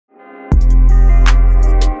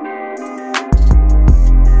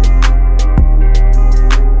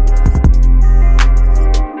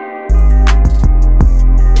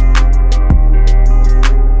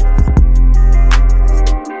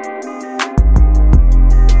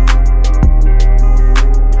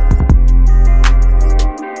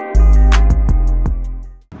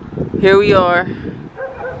Here we are,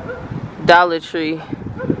 Dollar Tree.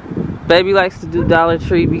 Baby likes to do Dollar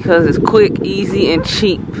Tree because it's quick, easy, and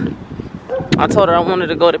cheap. I told her I wanted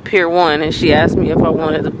to go to Pier 1 and she asked me if I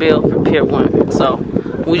wanted the bill for Pier 1. So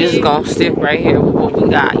we just gonna stick right here with what we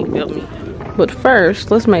got, you feel me? But first,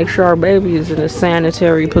 let's make sure our baby is in a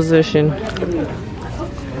sanitary position.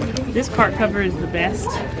 This cart cover is the best.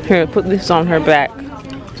 Here, put this on her back.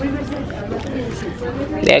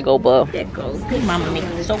 There go, bub. There goes. Mama make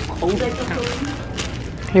it so cold.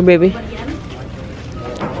 Hey, baby.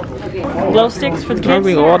 Glow sticks for the kids. I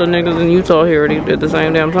think all the niggas in Utah here at the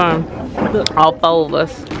same damn time. All 4 of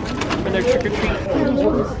us. For their trick or treat.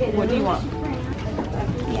 What do you want?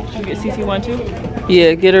 You get CC one too?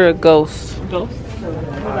 Yeah, get her a ghost. Ghost?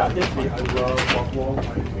 What about this one?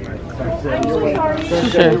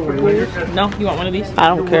 Sure. No? You want one of these? I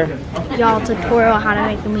don't care. Y'all tutorial how to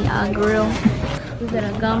make a meat grill. You get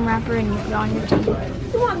a gum wrapper and you put it on your teeth.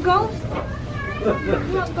 You want gold?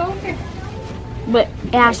 You want gold? But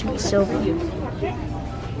it has to be silver.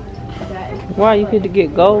 Why you could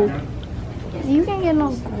get gold? You can get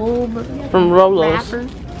no gold From Rolos. wrapper.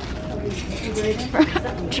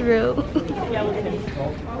 True.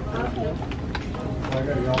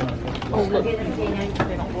 Oh look, they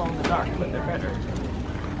don't glow in the dark, but they're better.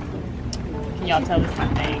 Can y'all tell this my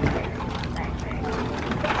thing?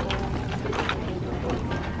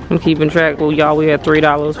 I'm keeping track. Well, y'all, we had $3,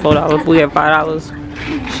 $4, we had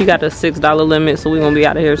 $5. She got the $6 limit, so we're gonna be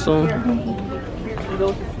out of here soon.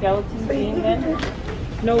 Those skeletons being then?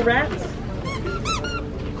 No rats?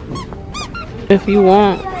 If you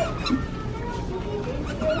want.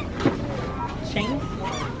 Chains?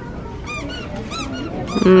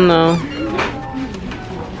 No.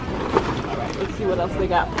 Let's see what else they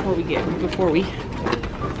got before we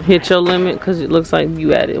Hit your limit, because it looks like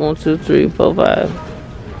you added 1, 2, 3, 4, 5,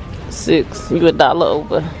 6. You $1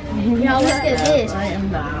 over. Y'all look at this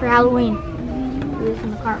for Halloween. This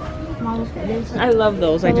in the cart. Mom, look at this. I love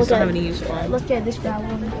those. I just don't have any use for them. Look at this for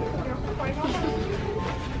Halloween.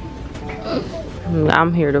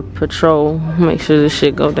 I'm here to patrol, make sure this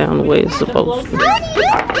shit go down the way it's supposed to.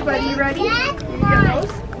 Ready?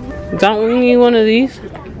 Don't we need one of these?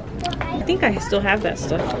 I think I still have that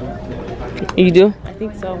stuff. You do? I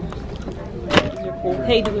think so. These are cool.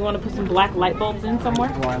 Hey, do we want to put some black light bulbs in somewhere?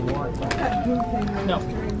 No.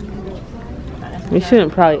 You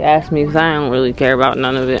shouldn't probably ask me because I don't really care about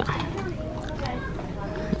none of it.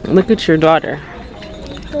 Look at your daughter.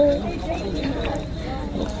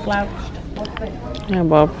 Slouched. Yeah,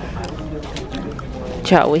 Bob.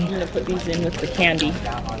 Shall we? I'm gonna put these in with the candy.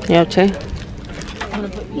 Yeah, Che.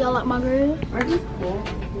 Y'all like my grill?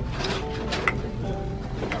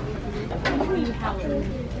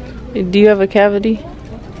 Do you have a cavity?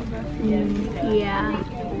 Yeah.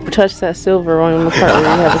 Touch that silver on the part where you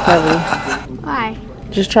have a cavity. Why?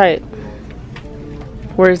 Just try it.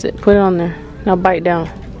 Where is it? Put it on there. Now bite down.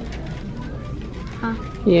 Huh?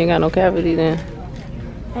 You ain't got no cavity then.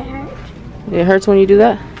 It hurts. It hurts when you do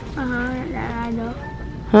that? I know.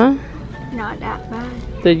 Huh? Not that bad.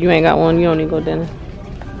 That you ain't got one, you don't need to go dinner.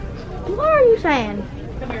 What are you saying?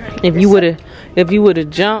 If you would have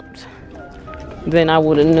jumped, then I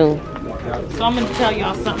would have knew. So I'm gonna tell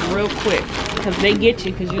y'all something real quick, because they get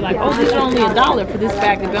you, because you're like, oh, this is only $1 for this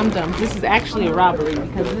bag of dum-dums. This is actually a robbery,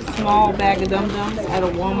 because this small bag of dum-dums at a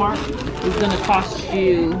Walmart is gonna cost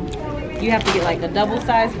you. You have to get like a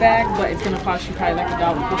double-sized bag, but it's gonna cost you probably like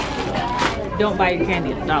 $1.50. Don't buy your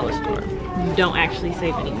candy at the dollar store. You don't actually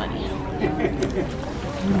save any money.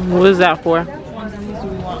 What is that for? Which ones of these do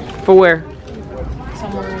we want? For where?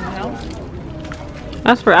 Somewhere in the house?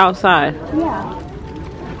 That's for outside. Yeah.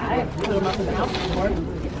 I put them up in the house before.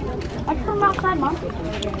 I put them outside, Mom.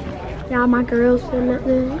 Yeah, my girls still look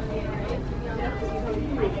good.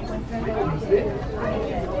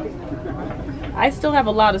 I still have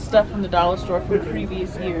a lot of stuff from the dollar store from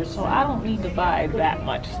previous years, so I don't need to buy that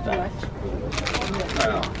much stuff.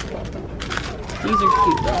 These are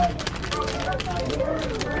cute though.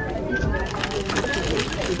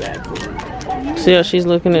 Too bad. See how she's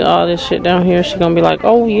looking at all this shit down here? She's gonna be like,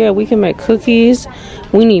 oh yeah, we can make cookies.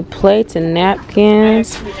 We need plates and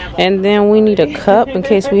napkins. And then we need a cup in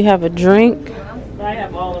case we have a drink. I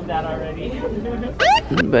have all of that already.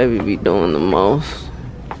 Baby be doing the most.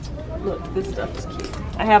 Look, this stuff is cute.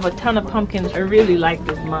 I have a ton of pumpkins. I really like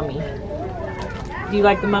this mummy. Do you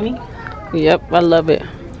like the mummy? Yep, I love it.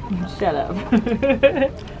 Shut up.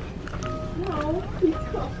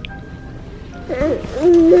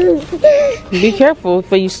 Be careful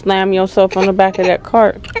before you slam yourself on the back of that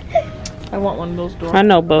cart. I want one of those doors. I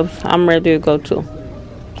know, bub. I'm ready to go too.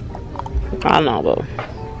 I know, bub.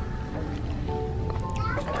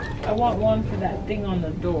 I want one for that thing on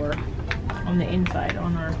the door, on the inside,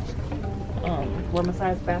 on our where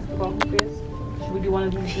Messiah's basketball hoop is. Should we do one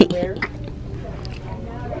of these squares?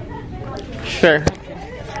 Sure.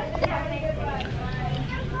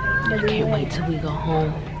 I can't wait till we go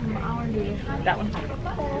home. That one.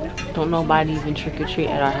 Don't nobody even trick or treat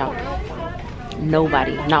at our house.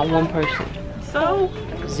 Nobody, not one person. So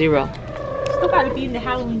 0. still gotta be in the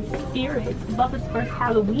Halloween spirit. It's Bubba's first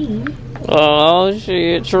Halloween. Oh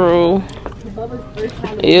shit, true. Bubba's first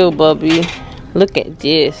Halloween. Ew, Bubby. Look at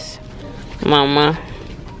this, mama.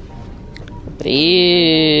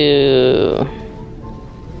 Ew.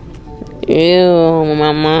 Ew,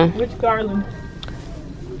 mama. Which garland?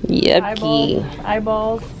 Yucky.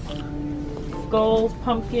 Eyeballs, skulls,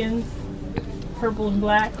 pumpkins, purple and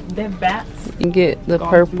black. They have bats. You get the Gone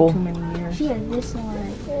purple. through too many years. She has this one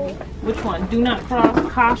right there. Which one? Do not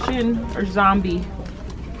cross, caution, or zombie?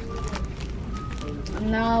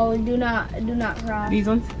 No, do not cross. These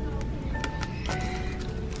ones?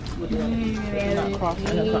 Do not cross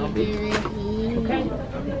and a zombie. Okay, I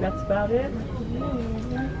think that's about it.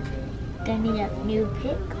 Then need a new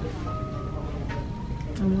pick.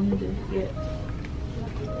 I wanted to get.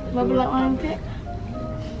 Bubba, let one pick.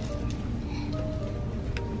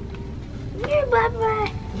 Yeah, Bubba.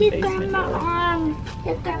 He got my arm.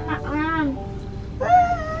 He got my arm.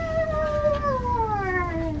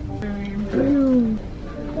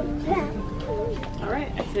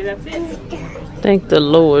 Alright, I say that's it. Thank the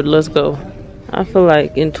Lord. Let's go. I feel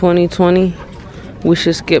like in 2020, we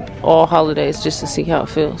should skip all holidays just to see how it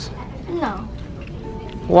feels. No.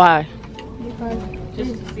 Why? Because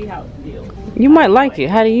Just to see how it feels. You might like it.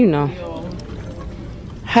 How do you know?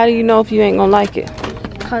 How do you know if you ain't gonna like it?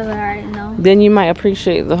 I already know. Then you might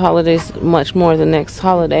appreciate the holidays much more the next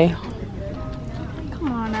holiday.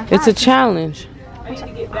 Come on. It's a challenge.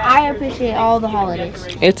 I appreciate all the holidays.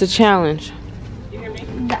 It's a challenge.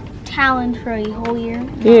 The challenge for a whole year.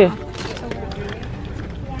 Yeah.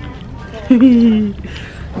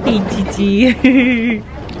 Hey, Titi.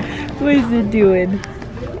 What is it doing?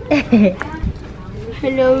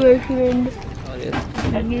 Hello, my friend.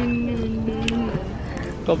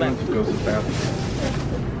 Go back.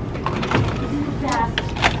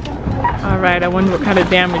 Alright, I wonder what kind of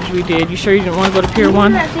damage we did. You sure you didn't want to go to Pier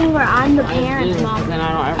 1? That thing where I'm the parent, Mom. Then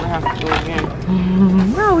I don't ever have to go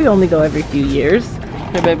again. Well, we only go every few years.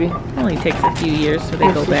 Here, baby. It only takes a few years so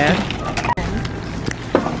they go bad.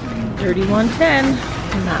 3110.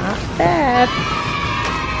 Not bad.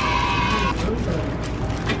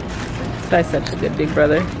 This guy's such a good big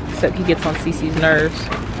brother. Except he gets on Cece's nerves.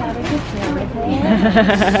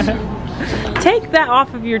 Take that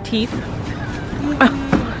off of your teeth.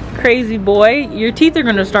 Crazy boy. Your teeth are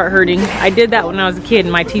gonna start hurting. I did that when I was a kid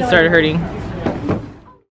and my teeth started hurting.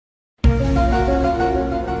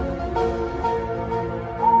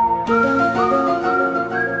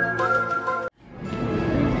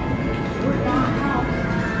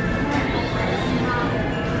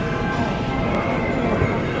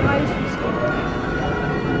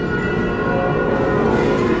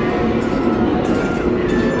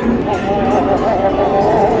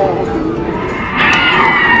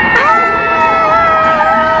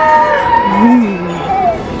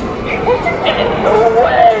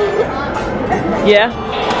 Yeah.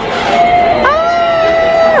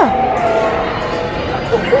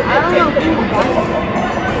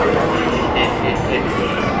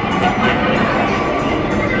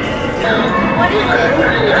 What is it?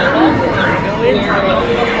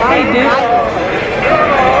 Hey, dude.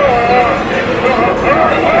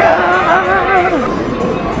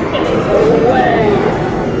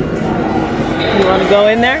 You want to go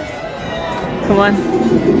in there? Come on.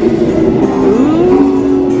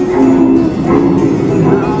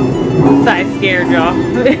 Sai scared y'all.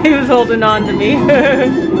 He was holding on to me.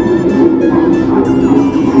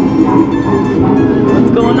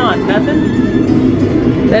 What's going on? Nothing?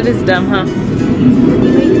 That is dumb, huh?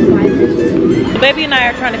 The baby and I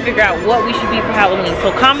are trying to figure out what we should be for Halloween.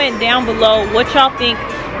 So comment down below what y'all think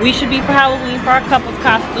we should be for Halloween for our couple's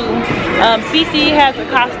costume. Cece has a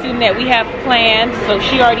costume that we have planned, so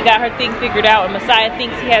she already got her thing figured out, and Messiah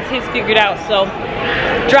thinks he has his figured out. So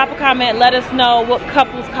drop a comment, let us know what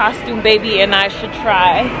couple's costume baby and I should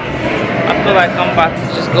try. I feel like I'm about to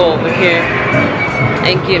just go over here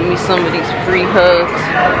and get me some of these free hugs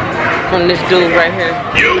from this dude right here.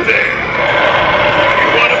 You there?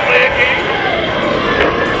 You want to play a game?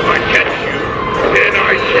 If I catch you, then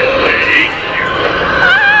I shall eat you.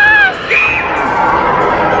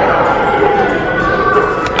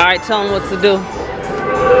 Alright, tell him what to do.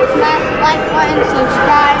 Smash the like button,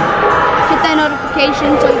 subscribe. hit that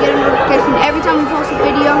notification so you get a notification every time we post a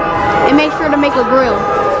video. And make sure to make a grill.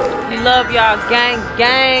 Love y'all, gang,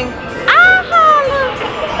 gang.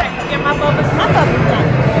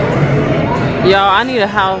 Y'all, I need a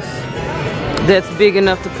house that's big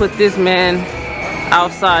enough to put this man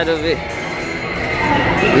outside of it.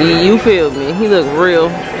 You feel me? He look real.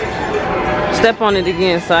 Step on it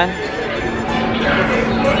again, Si.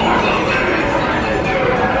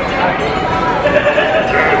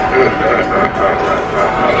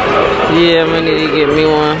 Yeah, I'm gonna need to get me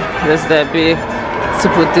one that's that big to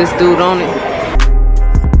put this dude on it.